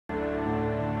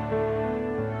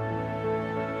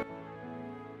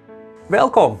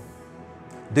Welcome!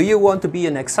 Do you want to be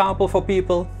an example for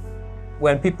people?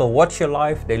 When people watch your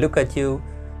life, they look at you,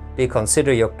 they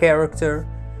consider your character,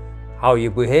 how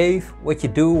you behave, what you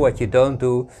do, what you don't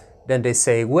do, then they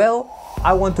say, well,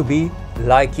 I want to be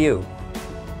like you.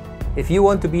 If you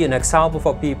want to be an example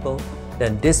for people,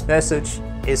 then this message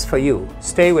is for you.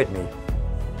 Stay with me.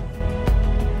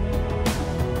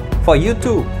 For you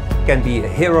too can be a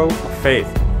hero of faith.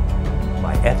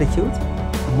 My attitude,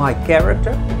 my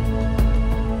character.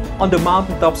 On the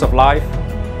mountaintops of life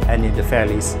and in the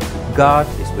valleys, God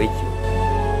is with you.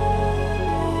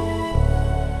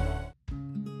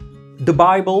 The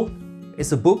Bible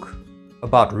is a book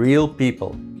about real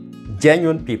people,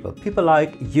 genuine people, people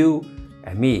like you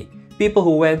and me, people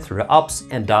who went through the ups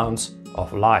and downs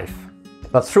of life.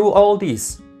 But through all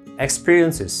these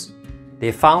experiences,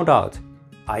 they found out,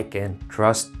 I can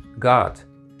trust God.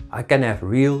 I can have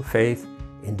real faith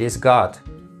in this God.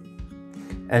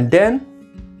 And then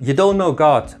you don't know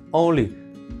God only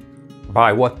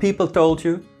by what people told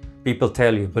you. People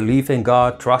tell you, believe in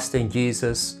God, trust in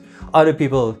Jesus. Other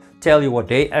people tell you what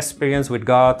they experience with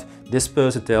God. This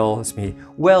person tells me,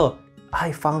 well,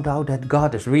 I found out that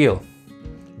God is real.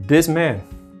 This man,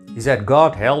 he said,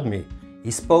 God helped me. He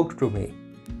spoke to me.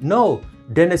 No,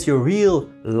 then it's your real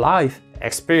life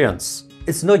experience.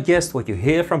 It's not just what you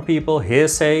hear from people,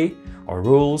 hearsay or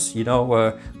rules,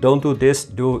 don't do this,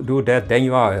 do that, then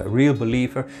you are a real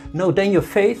believer. No, then your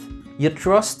faith, your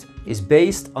trust is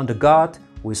based on the God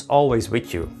who is always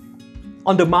with you.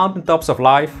 On the mountaintops of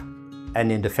life and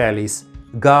in the valleys,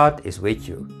 God is with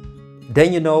you.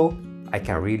 Then you know, I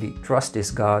can really trust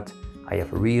this God. I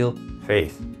have real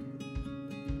faith.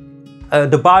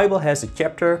 The Bible has a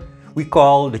chapter we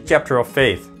call the chapter of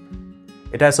faith.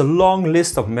 It has a long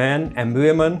list of men and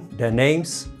women, their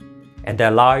names and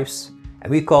their lives, and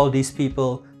we call these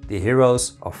people the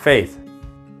heroes of faith.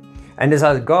 And it's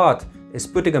as God is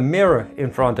putting a mirror in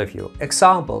front of you,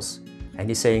 examples, and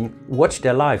He's saying, watch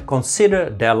their life, consider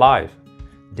their life,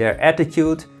 their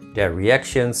attitude, their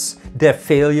reactions, their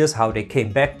failures, how they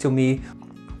came back to me.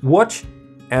 Watch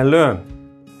and learn.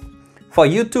 For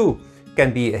you too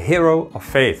can be a hero of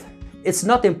faith. It's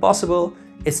not impossible,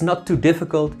 it's not too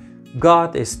difficult.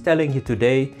 God is telling you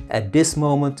today, at this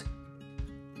moment,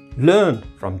 learn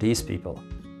from these people.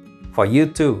 For you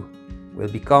too will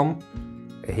become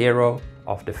a hero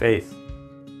of the faith.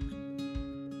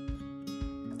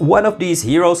 One of these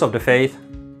heroes of the faith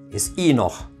is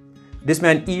Enoch. This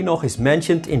man Enoch is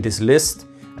mentioned in this list.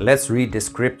 Let's read the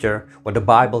scripture, what the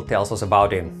Bible tells us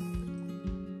about him.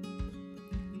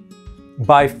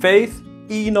 By faith,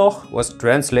 Enoch was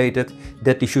translated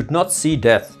that he should not see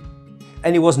death.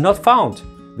 And he was not found,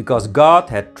 because God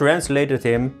had translated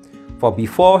him, for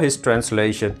before his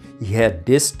translation he had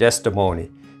this testimony,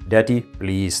 that he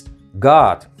pleased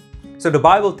God. So the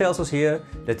Bible tells us here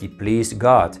that he pleased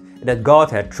God, and that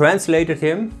God had translated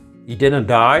him. He didn't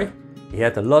die, he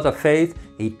had a lot of faith,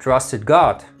 he trusted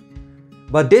God.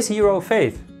 But this hero of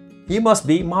faith, he must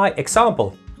be my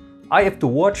example. I have to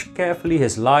watch carefully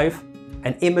his life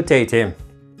and imitate him.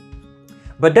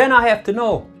 But then I have to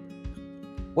know,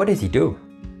 what did he do?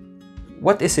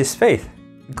 What is his faith?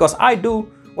 Because I do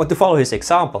want to follow his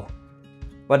example.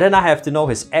 But then I have to know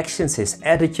his actions, his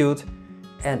attitude.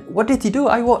 And what did he do?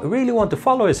 I really want to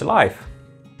follow his life.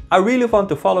 I really want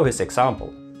to follow his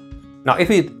example. Now, if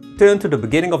we turn to the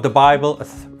beginning of the Bible, a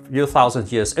few thousand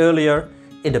years earlier,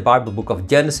 in the Bible book of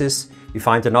Genesis, we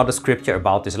find another scripture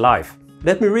about his life.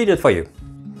 Let me read it for you.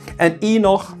 And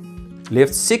Enoch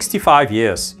lived 65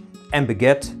 years and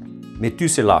begat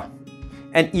Methuselah.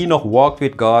 And Enoch walked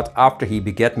with God after he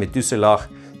begat Methuselah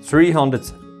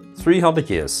 300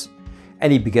 years.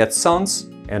 And he begat sons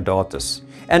and daughters.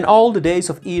 And all the days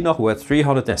of Enoch were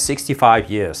 365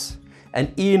 years.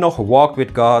 And Enoch walked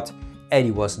with God, and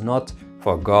he was not,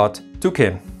 for God took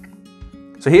him.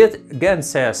 So here it again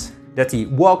says that he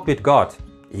walked with God,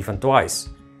 even twice.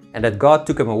 And that God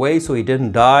took him away so he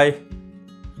didn't die.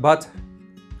 But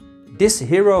this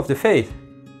hero of the faith,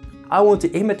 I want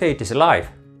to imitate his life.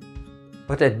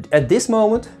 But at this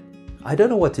moment, I don't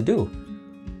know what to do.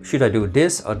 Should I do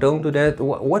this or don't do that?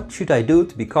 What should I do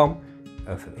to become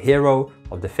a hero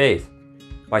of the faith?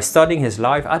 By studying his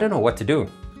life, I don't know what to do.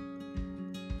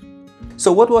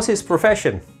 So what was his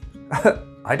profession?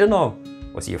 I don't know.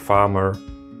 Was he a farmer?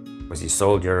 Was he a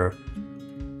soldier?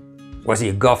 Was he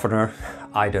a governor?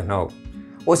 I don't know.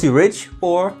 Was he rich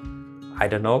or? I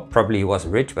don't know. Probably he was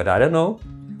rich, but I don't know.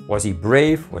 Was he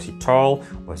brave? Was he tall?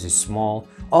 Was he small?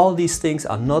 All these things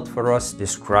are not for us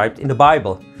described in the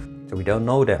Bible, so we don't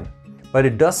know them. But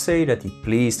it does say that he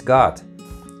pleased God.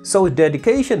 So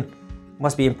dedication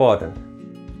must be important.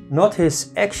 not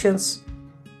his actions,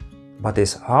 but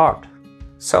his heart.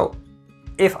 So,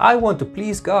 if I want to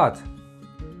please God,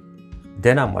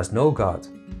 then I must know God.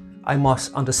 I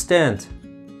must understand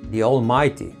the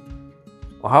Almighty.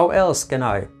 Or how else can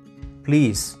I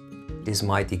please this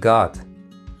mighty God?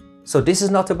 So this is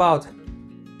not about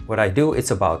what I do,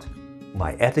 it's about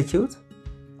my attitude,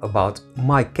 about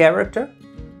my character.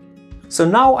 So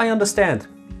now I understand.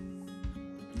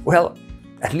 Well,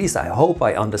 at least I hope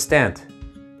I understand.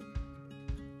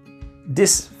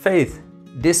 This faith,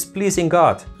 this pleasing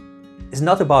God, is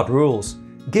not about rules.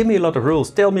 Give me a lot of rules,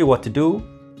 tell me what to do,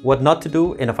 what not to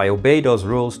do, and if I obey those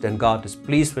rules, then God is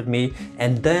pleased with me,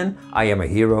 and then I am a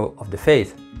hero of the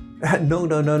faith. No,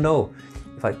 no, no, no.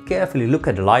 If I carefully look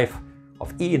at the life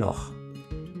of Enoch,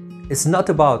 it's not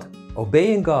about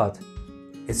obeying God,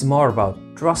 it's more about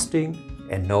trusting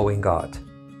and knowing God,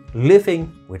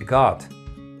 living with God.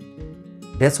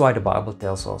 That's why the Bible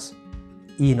tells us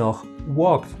Enoch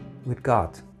walked with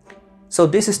God. So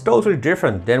this is totally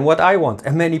different than what I want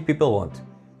and many people want.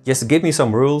 Just give me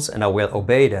some rules and I will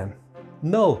obey them.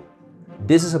 No,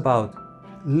 this is about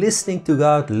listening to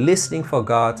God, listening for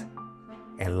God,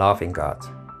 and loving God.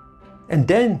 And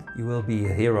then you will be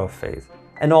a hero of faith.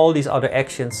 And all these other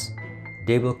actions,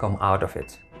 they will come out of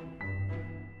it.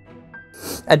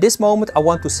 At this moment, I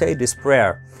want to say this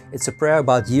prayer. It's a prayer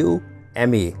about you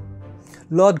and me.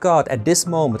 Lord God, at this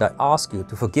moment, I ask you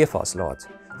to forgive us, Lord.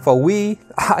 For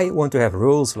I want to have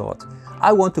rules, Lord.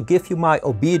 I want to give you my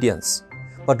obedience.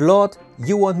 But Lord,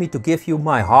 you want me to give you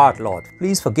my heart, Lord.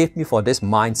 Please forgive me for this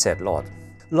mindset, Lord.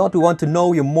 Lord, we want to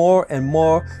know you more and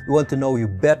more. We want to know you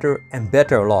better and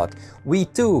better, Lord. We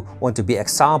too want to be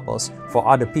examples for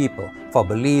other people, for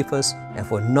believers and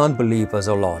for non-believers,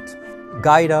 oh Lord.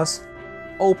 Guide us,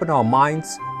 open our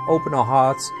minds, open our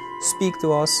hearts, speak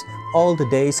to us all the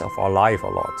days of our life, oh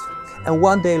Lord. And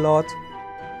one day, Lord,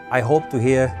 I hope to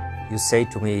hear you say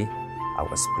to me, I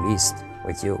was pleased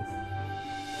with you.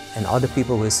 And other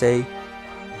people will say,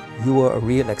 you were a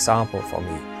real example for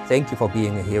me. Thank you for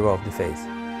being a hero of the faith.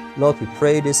 Lord, we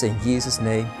pray this in Jesus'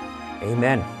 name.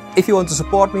 Amen. If you want to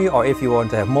support me or if you want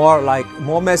to have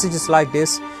more messages like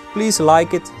this, please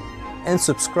like it and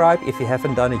subscribe if you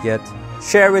haven't done it yet.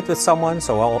 Share it with someone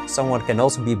so someone can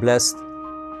also be blessed.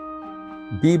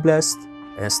 Be blessed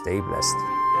and stay blessed.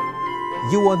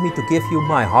 You want me to give you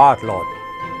my heart, Lord.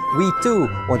 We too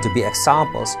want to be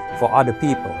examples for other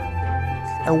people.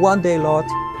 And one day, Lord,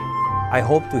 I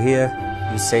hope to hear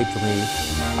you say to me,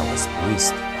 I was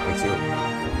pleased with you.